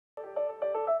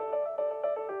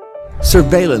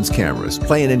Surveillance cameras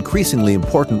play an increasingly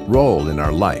important role in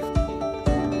our life.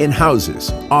 In houses,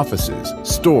 offices,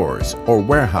 stores, or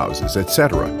warehouses,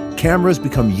 etc., cameras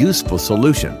become useful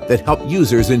solutions that help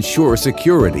users ensure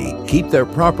security, keep their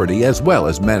property, as well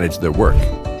as manage their work.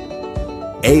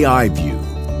 AI View.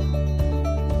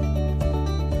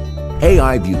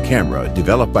 AI View camera,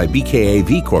 developed by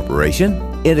bkav Corporation,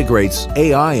 integrates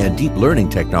AI and deep learning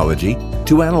technology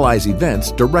to analyze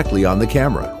events directly on the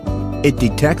camera. It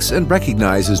detects and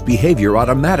recognizes behavior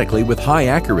automatically with high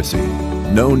accuracy.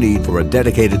 No need for a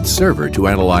dedicated server to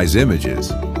analyze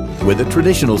images. With a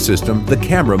traditional system, the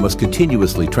camera must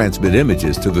continuously transmit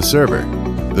images to the server.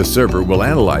 The server will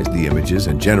analyze the images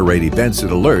and generate events and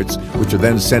alerts, which are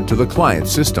then sent to the client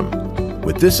system.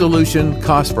 With this solution,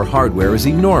 cost for hardware is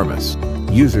enormous.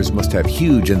 Users must have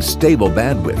huge and stable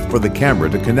bandwidth for the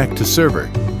camera to connect to server.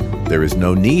 There is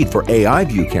no need for AI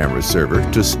View camera server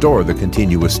to store the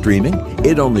continuous streaming.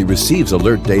 It only receives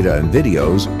alert data and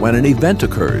videos when an event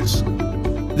occurs.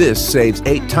 This saves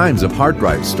 8 times of hard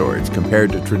drive storage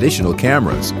compared to traditional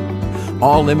cameras.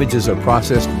 All images are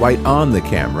processed right on the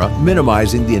camera,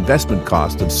 minimizing the investment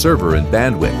cost of server and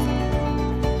bandwidth.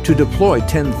 To deploy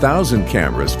 10,000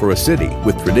 cameras for a city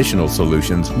with traditional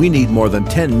solutions, we need more than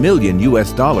 $10 million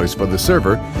for the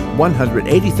server,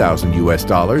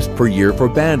 $180,000 per year for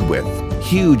bandwidth.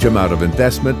 Huge amount of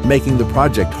investment, making the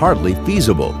project hardly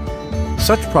feasible.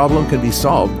 Such problem can be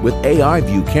solved with AI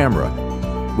View camera,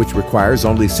 which requires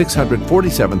only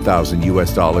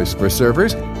 $647,000 for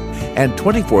servers and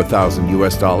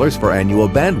 $24,000 for annual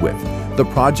bandwidth. The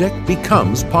project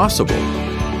becomes possible.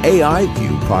 AI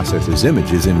View processes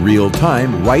images in real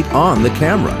time right on the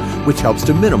camera, which helps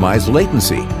to minimize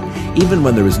latency. Even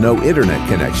when there is no internet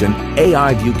connection,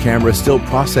 AI View camera still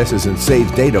processes and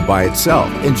saves data by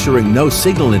itself, ensuring no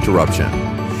signal interruption.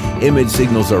 Image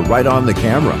signals are right on the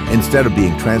camera instead of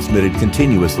being transmitted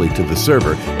continuously to the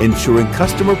server, ensuring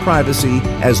customer privacy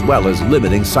as well as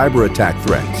limiting cyber attack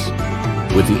threats.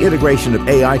 With the integration of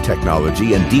AI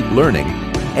technology and deep learning,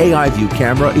 AI View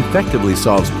camera effectively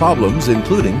solves problems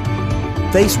including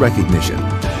face recognition,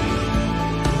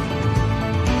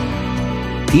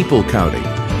 people counting,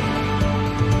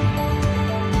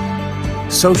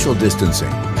 social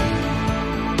distancing,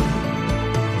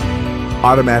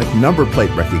 automatic number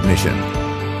plate recognition,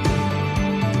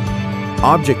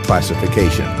 object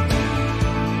classification,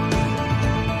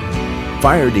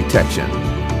 fire detection,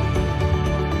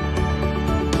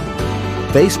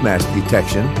 face mask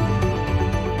detection,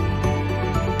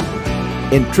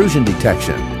 intrusion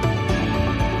detection.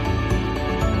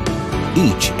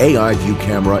 Each AI View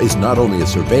camera is not only a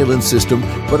surveillance system,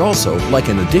 but also like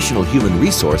an additional human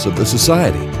resource of the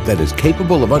society that is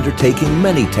capable of undertaking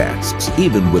many tasks,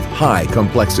 even with high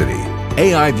complexity.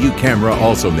 AI View camera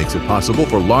also makes it possible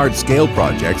for large-scale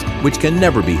projects which can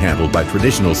never be handled by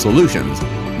traditional solutions,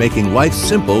 making life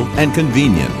simple and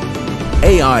convenient.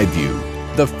 AI View,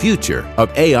 the future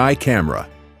of AI camera.